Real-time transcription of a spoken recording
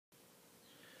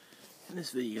In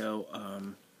this video,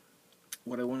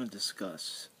 what I want to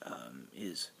discuss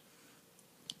is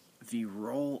the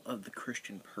role of the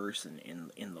Christian person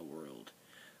in the world.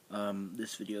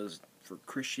 This video is for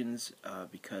Christians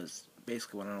because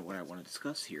basically what I want to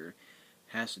discuss here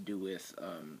has to do with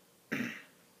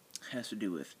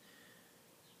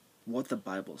what the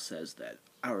Bible says that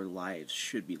our lives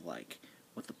should be like,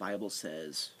 what the Bible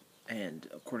says, and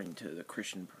according to the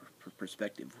Christian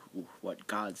perspective, what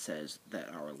God says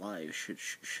that our lives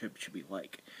should be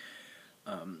like.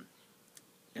 And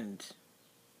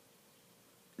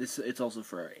it's also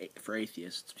for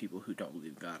atheists, people who don't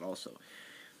believe in God, also,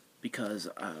 because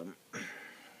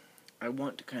I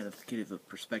want to kind of give a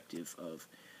perspective of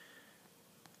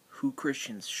who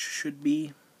Christians should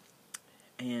be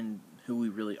and who we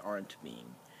really aren't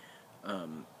being.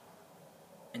 And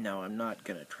now I'm not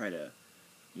gonna try to,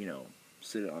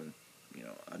 sit on,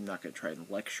 I'm not gonna try and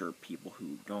lecture people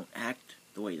who don't act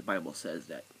the way the Bible says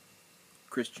that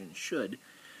Christians should,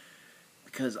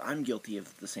 because I'm guilty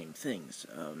of the same things.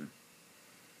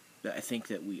 But I think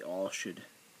that we all should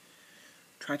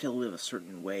try to live a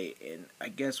certain way, and I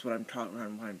guess what I'm talking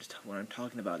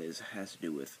about has to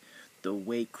do with the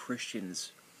way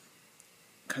Christians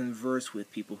converse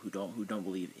with people who don't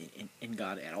believe in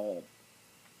God at all.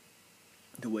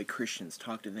 The way Christians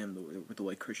talk to them, the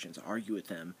way Christians argue with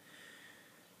them,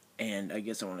 and I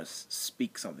guess I want to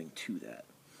speak something to that.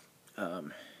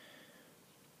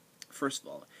 First of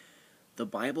all, the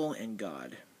Bible and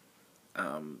God,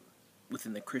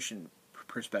 within the Christian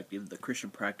perspective, the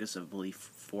Christian practice of belief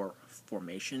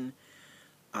formation,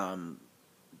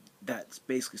 that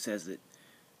basically says that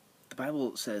the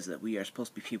Bible says that we are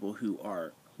supposed to be people who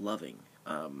are loving.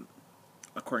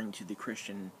 According to the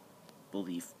Christian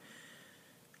belief,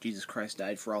 Jesus Christ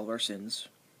died for all of our sins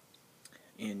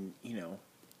in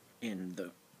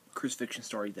the crucifixion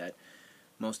story that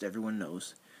most everyone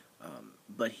knows.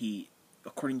 But he,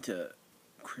 according to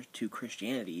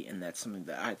Christianity, and that's something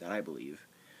that I believe,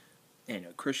 and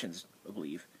Christians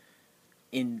believe,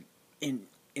 in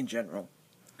general,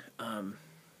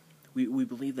 we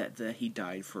believe that he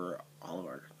died for all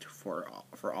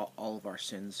of our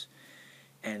sins,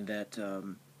 and that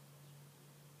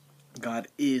God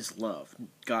is love.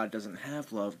 God doesn't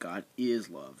have love. God is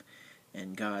love,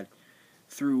 and God,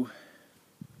 through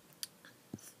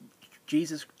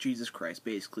Jesus Christ,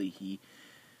 basically he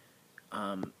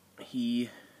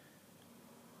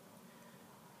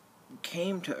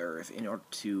came to earth in order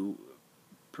to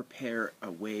prepare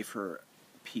a way for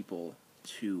people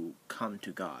to come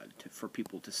to God, for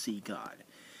people to see God,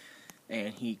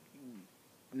 and he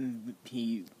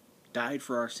died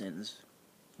for our sins,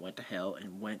 went to hell,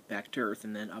 and went back to earth,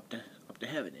 and then up to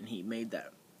heaven, and he made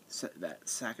that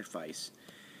sacrifice.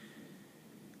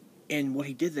 And what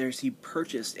he did there is he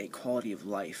purchased a quality of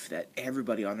life that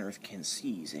everybody on earth can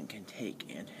seize and can take,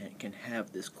 and can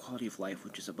have this quality of life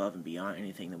which is above and beyond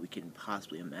anything that we can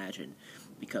possibly imagine.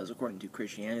 Because according to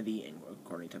Christianity and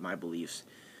according to my beliefs,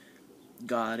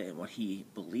 God and what he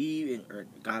believed in, or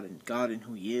God and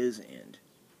who he is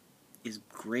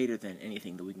greater than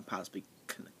anything that we can possibly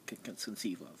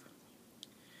conceive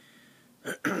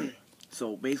of.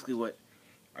 So basically, what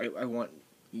I want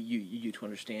you to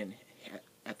understand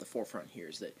at the forefront here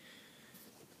is that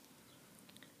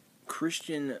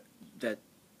Christian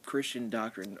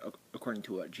doctrine, according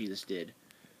to what Jesus did,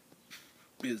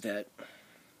 is that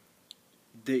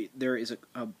there is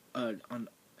an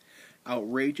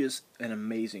outrageous and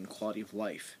amazing quality of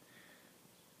life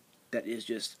that is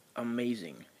just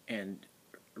amazing, and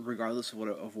regardless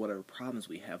of whatever problems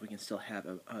we have, we can still have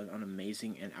an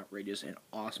amazing and outrageous and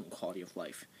awesome quality of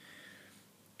life.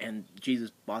 And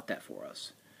Jesus bought that for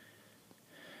us.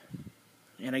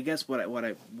 And I guess what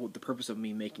the purpose of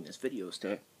me making this video is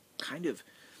to kind of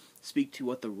speak to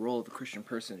what the role of the Christian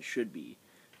person should be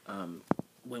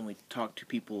when we talk to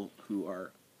people who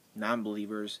are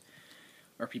non-believers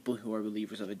or people who are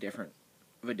believers of a different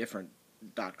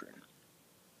doctrine.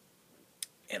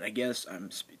 And I guess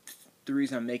the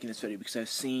reason I'm making this video because I've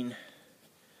seen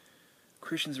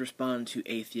Christians respond to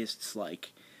atheists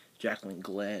like Jacqueline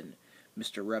Glenn,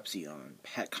 Mr. Repzion,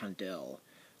 Pat Condell,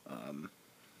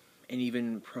 and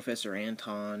even Professor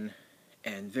Anton,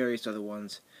 and various other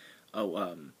ones.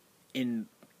 In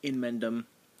Mendham,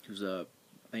 who's a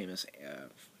famous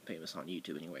on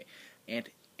YouTube anyway,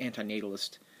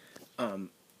 antinatalist.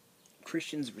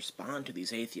 Christians respond to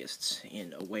these atheists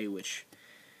in a way which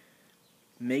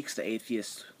makes the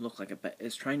atheist look like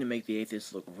is trying to make the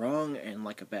atheist look wrong and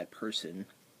like a bad person,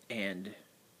 and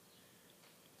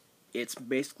it's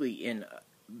basically in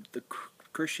the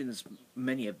Christians,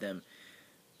 many of them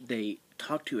they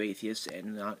talk to atheists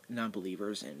and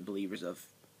non-believers and believers of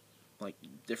like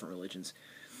different religions,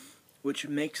 which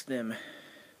makes the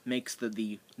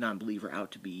non-believer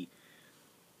out to be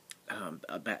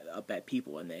a bad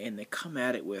people, and they come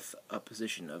at it with a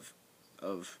position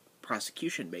of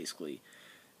prosecution basically,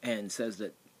 and says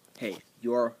that, hey,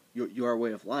 your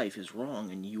way of life is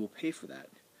wrong and you will pay for that.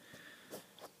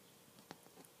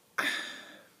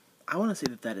 I want to say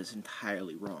that is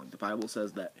entirely wrong. The Bible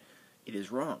says that it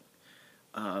is wrong.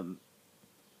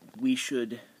 We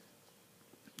should,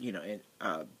 and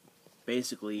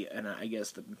basically, and I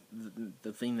guess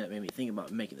the thing that made me think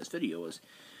about making this video was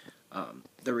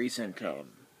the recent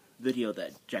video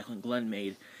that Jacqueline Glenn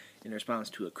made in response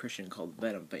to a Christian called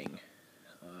Venom,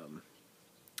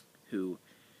 who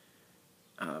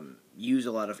use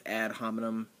a lot of ad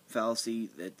hominem fallacy.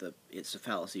 It's a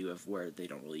fallacy of where they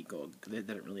don't really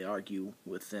argue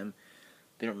with them.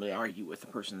 They don't really argue with the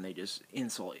person. They just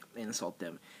insult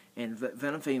them. And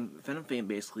Venom Fame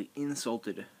basically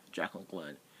insulted Jacqueline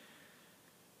Glenn,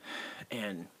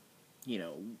 and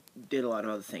did a lot of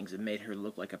other things and made her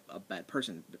look like a bad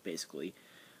person, basically.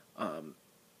 And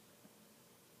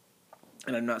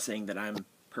I'm not saying that I'm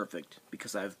perfect,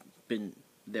 because I've been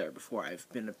there before. I've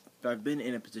been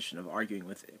in a position of arguing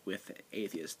with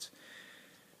atheists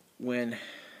and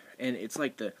it's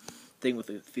like the thing with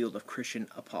the field of Christian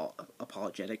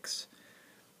apologetics.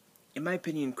 In my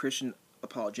opinion, Christian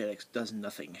apologetics does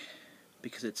nothing,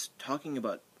 because it's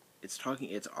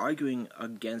arguing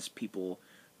against people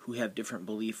who have different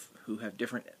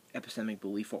epistemic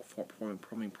belief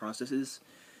forming processes,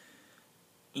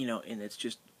 and it's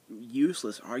just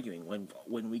useless arguing when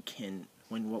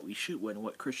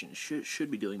what Christians should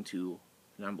be doing to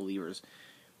non-believers.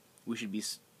 We should be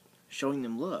showing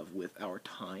them love with our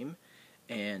time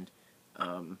and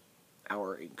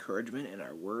our encouragement and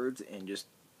our words, and just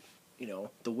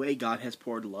the way God has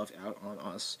poured love out on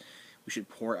us, we should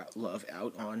pour love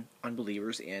out on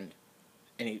unbelievers and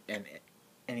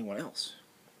anyone else.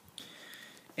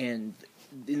 And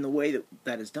in the way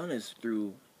that is done is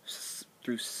through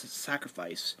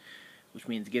sacrifice, which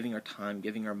means giving our time,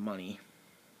 giving our money,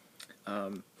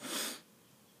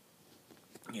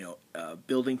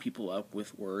 building people up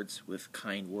with words, with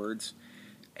kind words,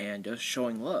 and just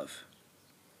showing love.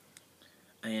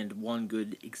 And one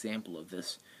good example of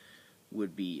this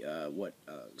would be what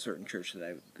certain church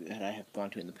that I have gone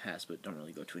to in the past, but don't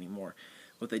really go to anymore.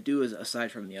 What they do is,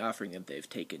 aside from the offering that they've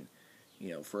taken,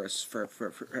 for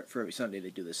every Sunday, they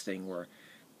do this thing where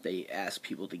they ask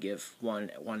people to give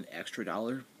one extra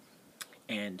 $1,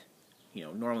 and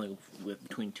normally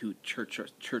between two church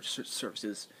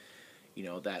services,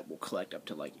 that will collect up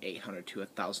to like $800 to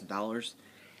 $1,000,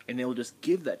 and they will just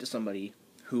give that to somebody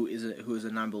who is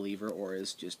a non-believer or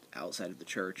is just outside of the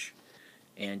church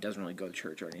and doesn't really go to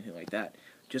church or anything like that,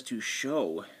 just to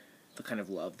show the kind of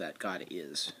love that God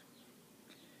is.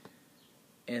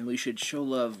 And we should show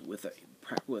love with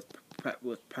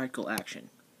practical action.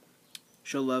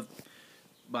 Show love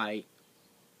by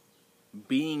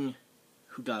being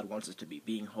who God wants us to be,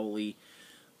 being holy,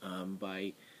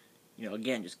 by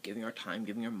again, just giving our time,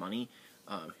 giving our money,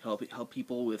 help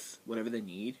people with whatever they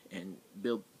need, and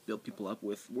build people up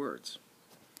with words.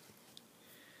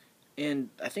 And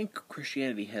I think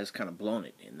Christianity has kind of blown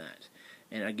it in that.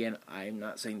 And again, I'm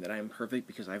not saying that I'm perfect,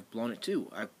 because I've blown it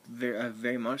too. I've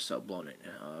very much so blown it,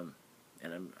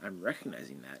 and I'm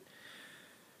recognizing that.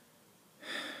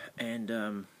 And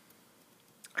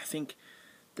I think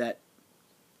that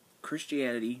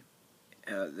Christianity,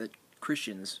 that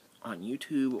Christians on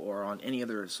YouTube or on any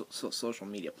other social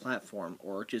media platform,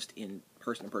 or just in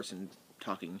person to person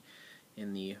talking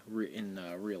in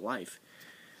real life,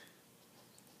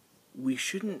 we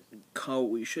shouldn't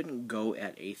go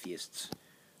at atheists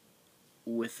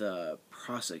with a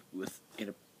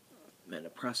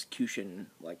prosecution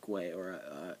like way, or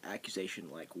a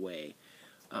accusation like way.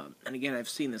 And again, I've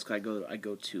seen this. I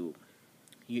go to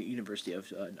University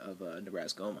of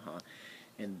Nebraska Omaha,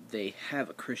 and they have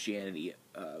a Christianity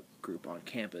group on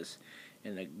campus,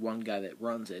 and the one guy that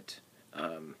runs it,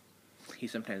 he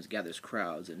sometimes gathers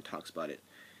crowds and talks about it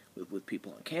with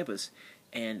people on campus.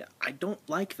 And I don't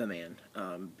like the man,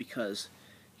 because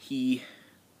he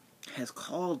has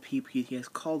called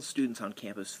students on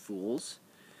campus fools.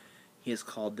 He has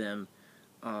called them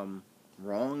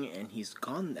wrong, and he's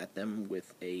gone at them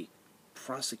with a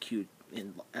prosecute,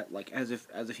 as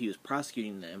if he was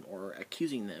prosecuting them or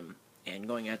accusing them, and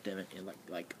going at them and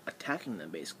like attacking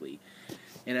them basically.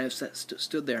 And I've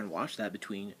stood there and watched that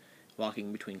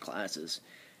walking between classes.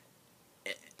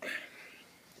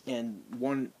 And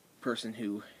one person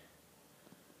who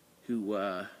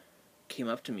came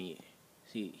up to me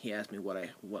he asked me what I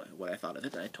thought of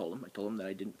it, and I told him that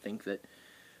I didn't think that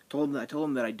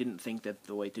I didn't think that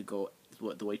the way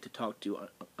to talk to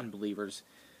unbelievers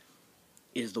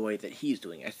is the way that he's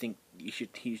doing. I think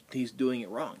he's doing it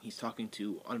wrong. He's talking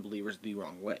to unbelievers the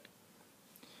wrong way.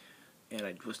 And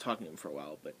I was talking to him for a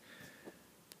while, but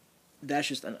that's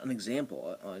just an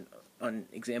example, an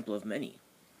example of many.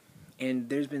 And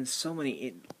there's been so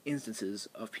many instances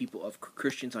of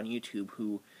Christians on YouTube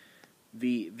who,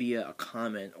 via a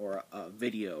comment or a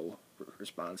video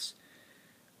response,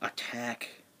 attack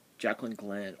Jacqueline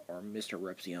Glenn or Mr.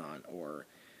 Repzion or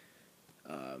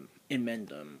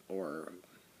Inmendum or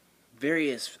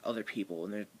various other people,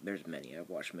 and there's many. I've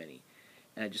watched many.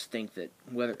 And I just think that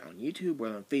whether on YouTube,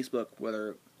 whether on Facebook,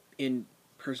 whether in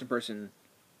person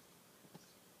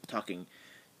talking,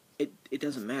 it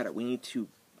doesn't matter. We need to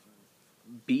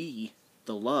be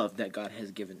the love that God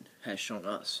has shown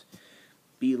us.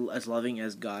 Be as loving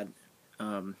as God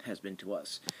has been to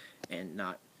us, and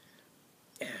not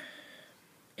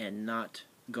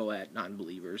go at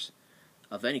non-believers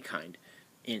of any kind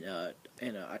in a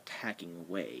attacking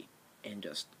way, and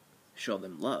just show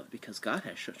them love, because God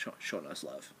has shown us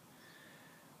love.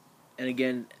 And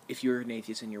again, if you're an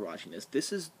atheist and you're watching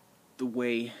this is the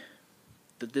way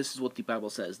that this is what the Bible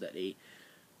says that a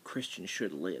Christian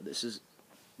should live. This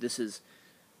is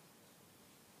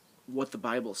what the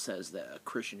Bible says that a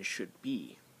Christian should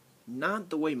be, not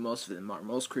the way most of them are.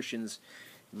 Most Christians,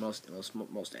 most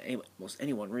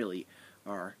anyone really,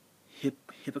 are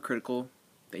hypocritical.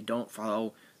 They don't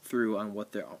follow through on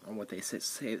what they say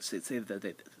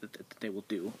that they will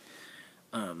do.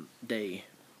 They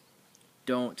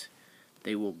don't.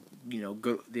 They will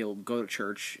They'll go to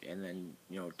church and then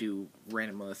do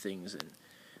random other things, and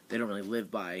they don't really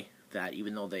live by that,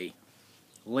 even though they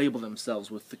label themselves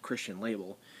with the Christian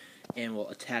label, and will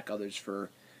attack others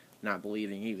for not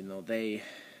believing, even though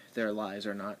their lives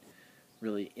are not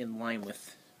really in line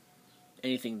with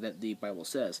anything that the Bible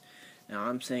says. Now,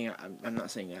 I'm not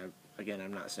saying that. Again,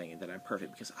 I'm not saying that I'm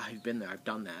perfect, because I've been there, I've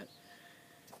done that,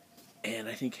 and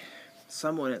I think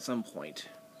someone at some point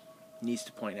needs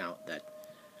to point out that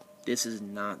this is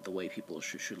not the way people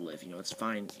should live. It's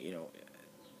fine.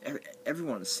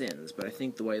 Everyone sins, but I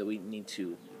think the way that we need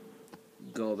to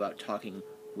go about talking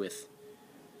with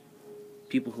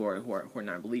people who are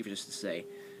non-believers is to say,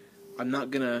 I'm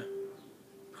not gonna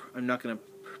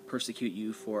persecute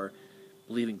you for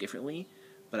believing differently,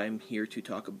 but I'm here to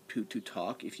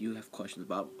talk if you have questions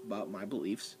about my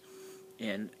beliefs,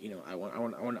 and I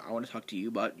want to talk to you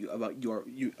about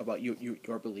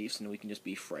your beliefs, and we can just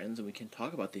be friends, and we can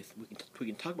talk about this. We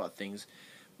can talk about things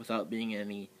without being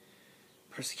any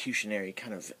persecutionary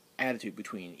kind of attitude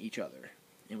between each other,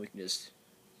 and we can just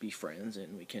be friends,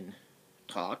 and we can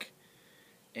talk,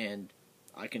 and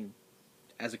I can,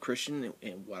 as a Christian,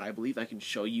 and what I believe, I can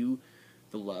show you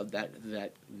the love that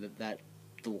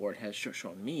the Lord has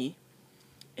shown me,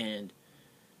 and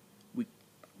we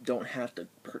don't have to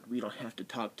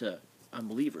talk to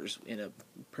unbelievers in a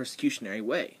persecutionary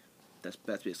way. That's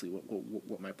basically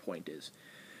what my point is.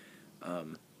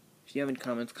 If you have any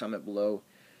comments, comment below.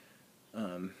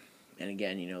 And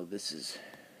again, this is,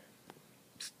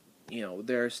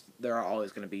 there are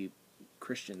always going to be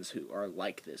Christians who are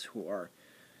like this, who are,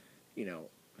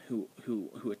 who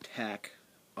attack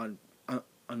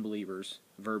unbelievers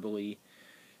verbally.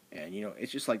 And,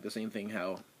 it's just like the same thing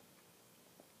how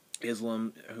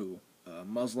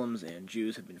Muslims and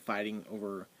Jews have been fighting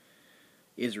over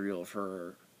Israel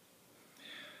for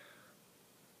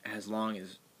as long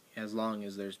as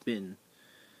there's been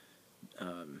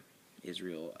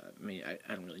Israel. I mean, I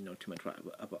don't really know too much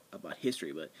about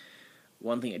history, but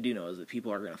one thing I do know is that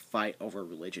people are going to fight over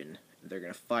religion. They're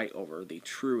going to fight over the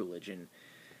true religion,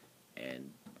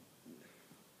 and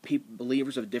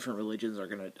believers of different religions are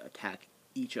going to attack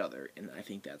each other, and I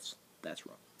think that's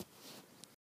wrong.